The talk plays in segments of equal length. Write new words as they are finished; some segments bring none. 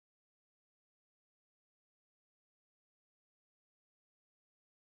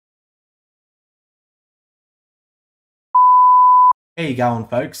How you going,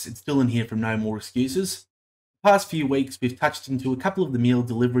 folks? It's Dylan here from No More Excuses. The past few weeks, we've touched into a couple of the meal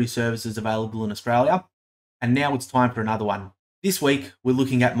delivery services available in Australia, and now it's time for another one. This week, we're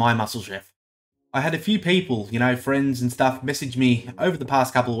looking at MyMuscleChef. I had a few people, friends and stuff, message me over the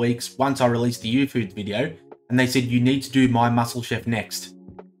past couple of weeks once I released the YouFoods video, and they said you need to do MyMuscleChef next.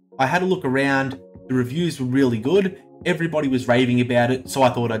 I had a look around, the reviews were really good, everybody was raving about it, so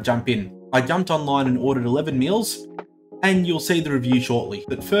I thought I'd jump in. I jumped online and ordered 11 meals, and you'll see the review shortly.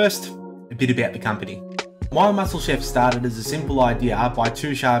 But first, a bit about the company. MyMuscleChef started as a simple idea by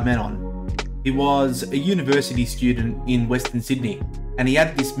Tushar Menon. He was a university student in Western Sydney, and he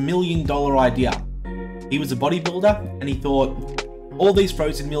had this $1 million idea. He was a bodybuilder, and he thought, all these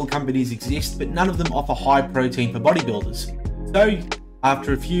frozen meal companies exist, but none of them offer high protein for bodybuilders. So,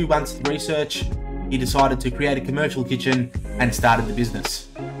 after a few months of research, he decided to create a commercial kitchen and started the business.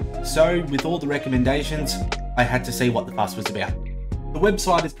 So, with all the recommendations, I had to see what the fuss was about. The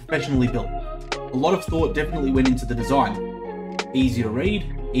website is professionally built. A lot of thought definitely went into the design. Easy to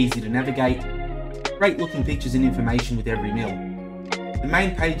read, easy to navigate, great looking pictures and information with every meal. The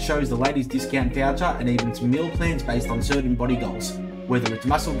main page shows the latest discount voucher and even some meal plans based on certain body goals, whether it's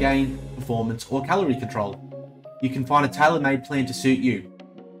muscle gain, performance or calorie control. You can find a tailor-made plan to suit you.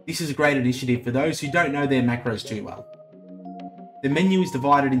 This is a great initiative for those who don't know their macros too well. The menu is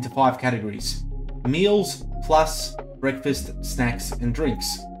divided into 5 categories: meals, plus, breakfast, snacks and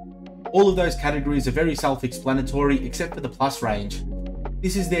drinks. All of those categories are very self-explanatory except for the plus range.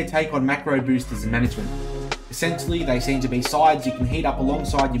 This is their take on macro boosters and management. Essentially, they seem to be sides you can heat up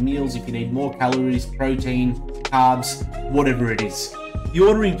alongside your meals if you need more calories, protein, carbs, whatever it is. The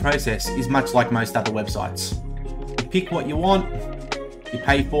ordering process is much like most other websites. You pick what you want, you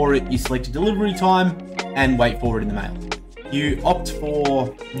pay for it, you select a delivery time, and wait for it in the mail. You opt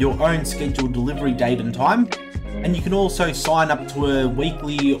for your own scheduled delivery date and time, and you can also sign up to a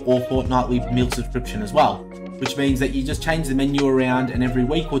weekly or fortnightly meal subscription as well, which means that you just change the menu around and every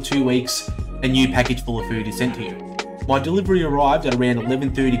week or 2 weeks, a new package full of food is sent to you. My delivery arrived at around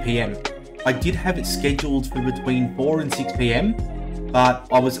 11:30 PM. I did have it scheduled for between 4 and 6 PM, but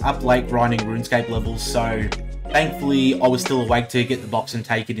I was up late grinding RuneScape levels, so thankfully I was still awake to get the box and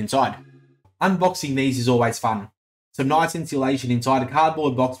take it inside. Unboxing these is always fun. Some nice insulation inside a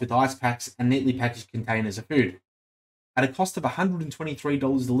cardboard box with ice packs and neatly packaged containers of food. At a cost of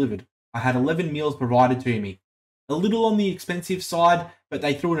 $123 delivered, I had 11 meals provided to me. A little on the expensive side, but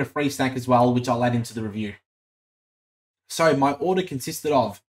they threw in a free snack as well, which I'll add into the review. So my order consisted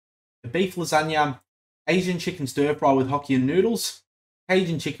of a beef lasagna, Asian chicken stir fry with Hokkien noodles,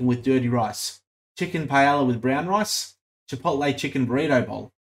 Cajun chicken with dirty rice, chicken paella with brown rice, chipotle chicken burrito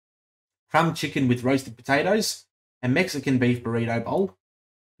bowl, crumb chicken with roasted potatoes, a Mexican beef burrito bowl,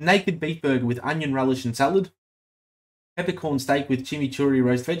 naked beef burger with onion relish and salad, peppercorn steak with chimichurri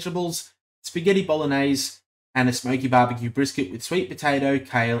roast vegetables, spaghetti bolognese, and a smoky barbecue brisket with sweet potato,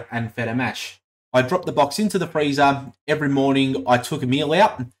 kale, and feta mash. I dropped the box into the freezer. Every morning I took a meal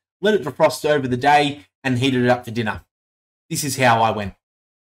out, let it defrost over the day, and heated it up for dinner. This is how I went.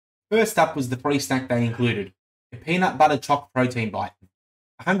 First up was the free snack they included, a peanut butter choc protein bite.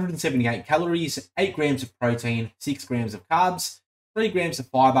 178 calories, 8 grams of protein, 6 grams of carbs, 3 grams of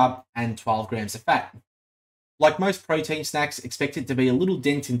fiber, and 12 grams of fat. Like most protein snacks, expect it to be a little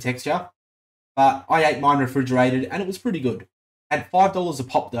dense in texture, but I ate mine refrigerated and it was pretty good. At $5 a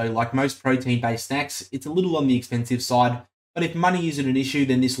pop though, like most protein-based snacks, it's a little on the expensive side, but if money isn't an issue,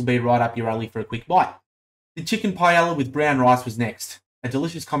 then this will be right up your alley for a quick bite. The chicken paella with brown rice was next, a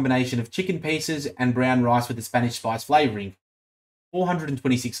delicious combination of chicken pieces and brown rice with a Spanish spice flavouring.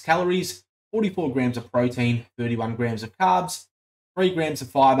 426 calories, 44 grams of protein, 31 grams of carbs, 3 grams of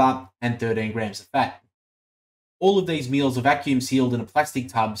fiber, and 13 grams of fat. All of these meals are vacuum sealed in a plastic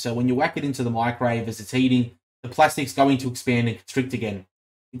tub, so when you whack it into the microwave as it's heating, the plastic's going to expand and constrict again.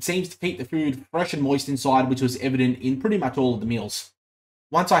 It seems to keep the food fresh and moist inside, which was evident in pretty much all of the meals.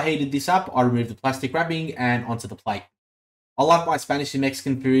 Once I heated this up, I removed the plastic wrapping and onto the plate. I love my Spanish and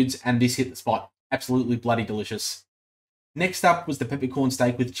Mexican foods, and this hit the spot. Absolutely bloody delicious. Next up was the peppercorn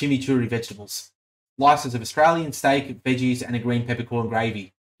steak with chimichurri vegetables. Slices of Australian steak, veggies, and a green peppercorn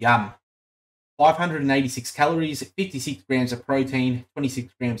gravy. Yum. 586 calories, 56 grams of protein,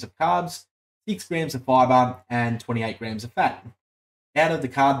 26 grams of carbs, 6 grams of fiber, and 28 grams of fat. Out of the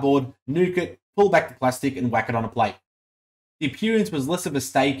cardboard, nuke it, pull back the plastic, and whack it on a plate. The appearance was less of a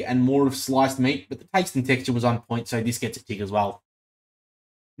steak and more of sliced meat, but the taste and texture was on point, so this gets a tick as well.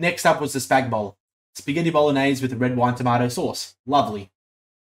 Next up was the spag bowl. Spaghetti bolognese with a red wine tomato sauce. Lovely.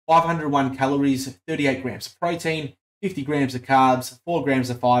 501 calories, 38 grams of protein, 50 grams of carbs, 4 grams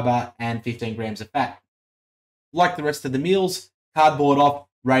of fiber, and 15 grams of fat. Like the rest of the meals, Cardboard off,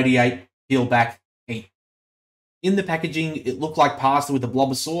 radiate, peel back, eat. In the packaging, it looked like pasta with a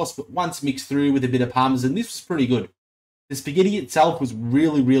blob of sauce, but once mixed through with a bit of parmesan, this was pretty good. The spaghetti itself was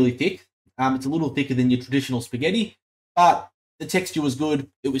really, really thick. It's a little thicker than your traditional spaghetti, but the texture was good.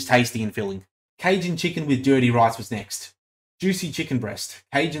 It was tasty and filling. Cajun chicken with dirty rice was next. Juicy chicken breast,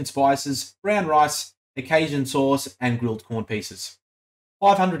 Cajun spices, brown rice, a Cajun sauce, and grilled corn pieces.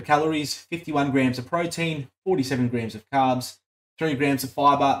 500 calories, 51 grams of protein, 47 grams of carbs, 3 grams of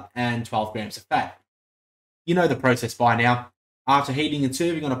fiber, and 12 grams of fat. You know the process by now. After heating and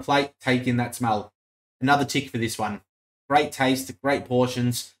serving on a plate, take in that smell. Another tick for this one. Great taste, great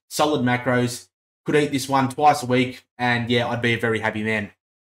portions, solid macros. Could eat this one twice a week, and yeah, I'd be a very happy man.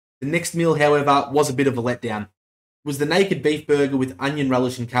 The next meal, however, was a bit of a letdown. It was the naked beef burger with onion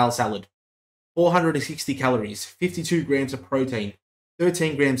relish and kale salad. 460 calories, 52 grams of protein,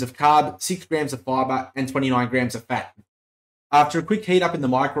 13 grams of carb, 6 grams of fiber, and 29 grams of fat. After a quick heat up in the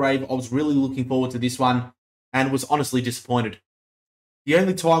microwave, I was really looking forward to this one, and was honestly disappointed. The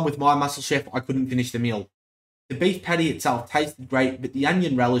only time with MyMuscleChef I couldn't finish the meal. The beef patty itself tasted great, but the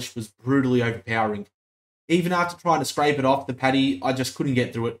onion relish was brutally overpowering. Even after trying to scrape it off the patty, I just couldn't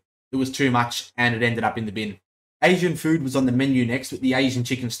get through it. It was too much, and it ended up in the bin. Asian food was on the menu next with the Asian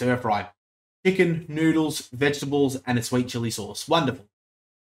chicken stir fry. Chicken, noodles, vegetables, and a sweet chili sauce. Wonderful.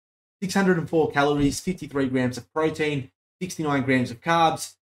 604 calories, 53 grams of protein, 69 grams of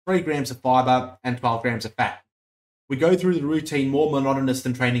carbs, 3 grams of fiber, and 12 grams of fat. We go through the routine more monotonous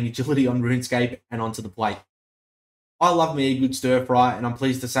than training agility on RuneScape and onto the plate. I love me a good stir fry, and I'm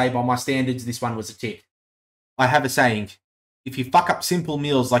pleased to say by my standards this one was a tick. I have a saying, if you fuck up simple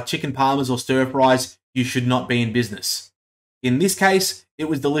meals like chicken parmas or stir fries, you should not be in business. In this case, it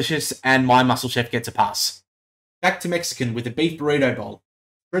was delicious and MyMuscleChef gets a pass. Back to Mexican with a beef burrito bowl.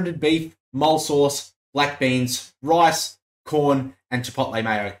 Shredded beef, mole sauce, black beans, rice, corn, and chipotle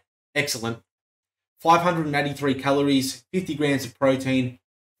mayo. Excellent. 583 calories, 50 grams of protein,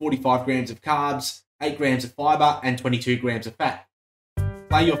 45 grams of carbs, 8 grams of fiber, and 22 grams of fat.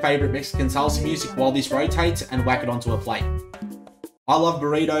 Play your favourite Mexican salsa music while this rotates and whack it onto a plate. I love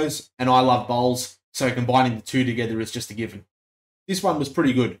burritos and I love bowls, so combining the two together is just a given. This one was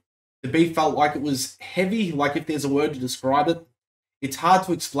pretty good. The beef felt like it was heavy, like if there's a word to describe it. It's hard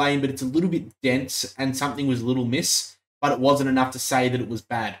to explain, but it's a little bit dense and something was a little miss, but it wasn't enough to say that it was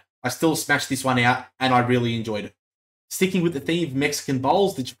bad. I still smashed this one out and I really enjoyed it. Sticking with the theme of Mexican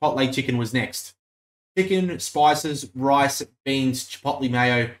bowls, the chipotle chicken was next. Chicken, spices, rice, beans, chipotle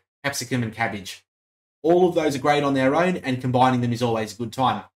mayo, capsicum, and cabbage. All of those are great on their own, and combining them is always a good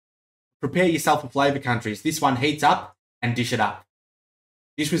time. Prepare yourself for flavour countries. This one heats up and dish it up.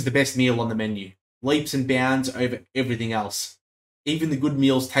 This was the best meal on the menu. Leaps and bounds over everything else. Even the good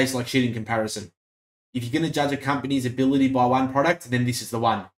meals taste like shit in comparison. If you're going to judge a company's ability by one product, then this is the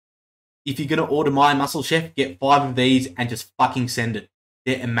one. If you're going to order MyMuscleChef, get 5 of these and just fucking send it.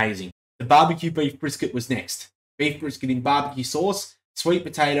 They're amazing. The barbecue beef brisket was next. Beef brisket in barbecue sauce, sweet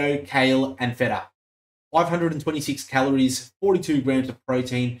potato, kale, and feta. 526 calories, 42 grams of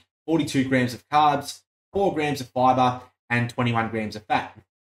protein, 42 grams of carbs, 4 grams of fiber, and 21 grams of fat.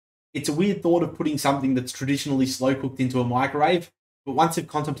 It's a weird thought of putting something that's traditionally slow cooked into a microwave, but once you've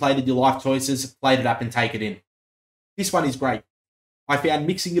contemplated your life choices, plate it up and take it in. This one is great. I found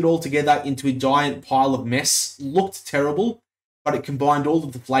mixing it all together into a giant pile of mess looked terrible, but it combined all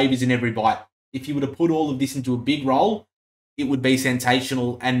of the flavours in every bite. If you were to put all of this into a big roll, it would be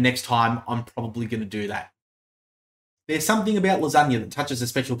sensational, and next time I'm probably going to do that. There's something about lasagna that touches a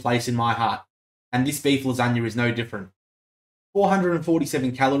special place in my heart, and this beef lasagna is no different.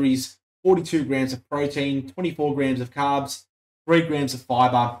 447 calories, 42 grams of protein, 24 grams of carbs, 3 grams of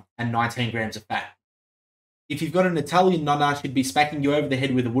fibre, and 19 grams of fat. If you've got an Italian nonna, she'd be smacking you over the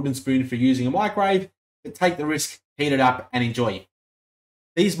head with a wooden spoon for using a microwave, but take the risk, heat it up, and enjoy.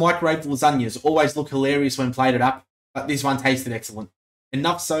 These microwave lasagnas always look hilarious when plated up, but this one tasted excellent.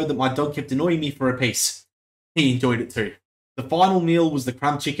 Enough so that my dog kept annoying me for a piece. He enjoyed it too. The final meal was the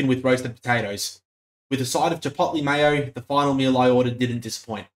crumb chicken with roasted potatoes. With a side of chipotle mayo, the final meal I ordered didn't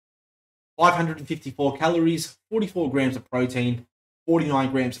disappoint. 554 calories, 44 grams of protein,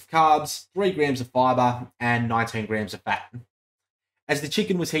 49 grams of carbs, 3 grams of fibre, and 19 grams of fat. As the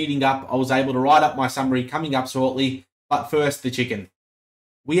chicken was heating up, I was able to write up my summary coming up shortly, but first, the chicken.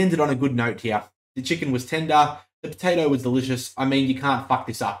 We ended on a good note here. The chicken was tender, the potato was delicious. I mean, you can't fuck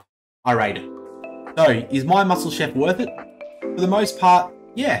this up. I rate it. So, is MyMuscleChef worth it? For the most part,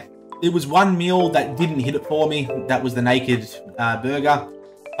 yeah. There was one meal that didn't hit it for me. That was the naked burger.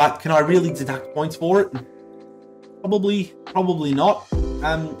 But can I really deduct points for it? Probably not.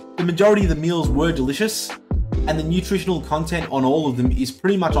 The majority of the meals were delicious. and the nutritional content on all of them is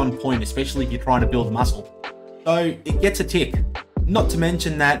pretty much on point, especially if you're trying to build muscle. So it gets a tick. Not to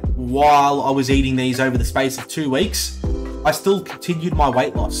mention that while I was eating these over the space of 2 weeks, I still continued my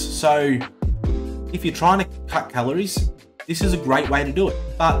weight loss. So if you're trying to cut calories, this is a great way to do it.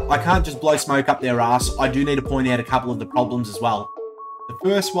 But I can't just blow smoke up their ass. I do need to point out a couple of the problems as well. The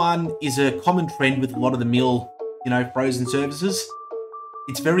first one is a common trend with a lot of the meal, frozen services.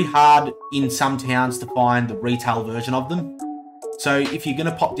 It's very hard in some towns to find the retail version of them. So if you're going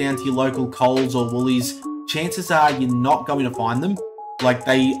to pop down to your local Coles or Woolies, chances are you're not going to find them.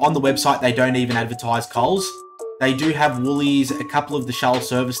 On the website, they don't even advertise Coles. They do have Woolies, a couple of the Shell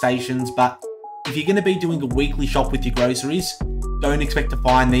service stations, but if you're going to be doing a weekly shop with your groceries, don't expect to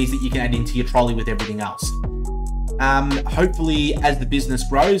find these that you can add into your trolley with everything else. Hopefully, as the business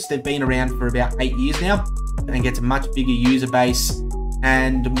grows, they've been around for about 8 years now and gets a much bigger user base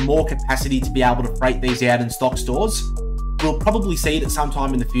and more capacity to be able to freight these out in stock stores. We'll probably see it at some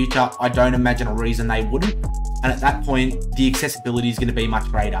time in the future. I don't imagine a reason they wouldn't. And at that point, the accessibility is going to be much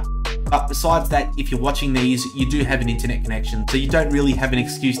greater. But besides that, if you're watching these, you do have an internet connection, so you don't really have an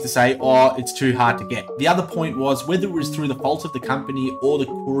excuse to say, oh, it's too hard to get. The other point was, whether it was through the fault of the company or the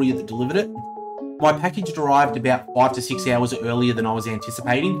courier that delivered it, my package arrived about 5 to 6 hours earlier than I was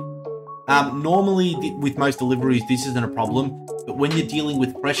anticipating. Normally, with most deliveries, this isn't a problem, but when you're dealing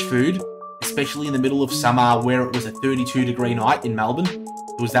with fresh food, especially in the middle of summer where it was a 32-degree night in Melbourne,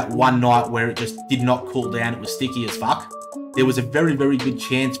 there was that one night where it just did not cool down, it was sticky as fuck. There was a very, very good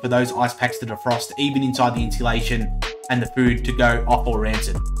chance for those ice packs to defrost, even inside the insulation, and the food to go off or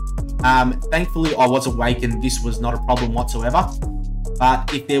rancid. Thankfully, I was awake and this was not a problem whatsoever.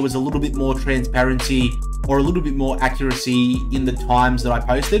 But if there was a little bit more transparency or a little bit more accuracy in the times that I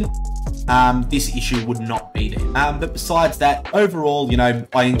posted, this issue would not be there. But besides that, overall,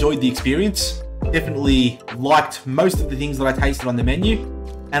 I enjoyed the experience. Definitely liked most of the things that I tasted on the menu.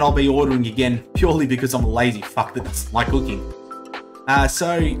 And I'll be ordering again purely because I'm a lazy fuck that doesn't like cooking.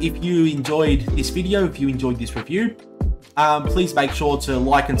 So if you enjoyed this video, if you enjoyed this review, please make sure to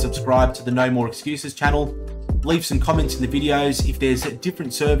like and subscribe to the No More Excuses channel. Leave some comments in the videos if there's a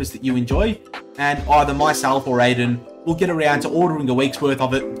different service that you enjoy, and either myself or Aiden will get around to ordering a week's worth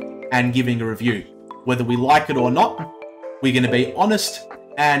of it and giving a review. Whether we like it or not, we're going to be honest,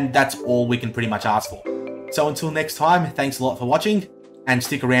 and that's all we can pretty much ask for. So until next time, thanks a lot for watching, and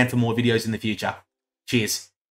stick around for more videos in the future. Cheers.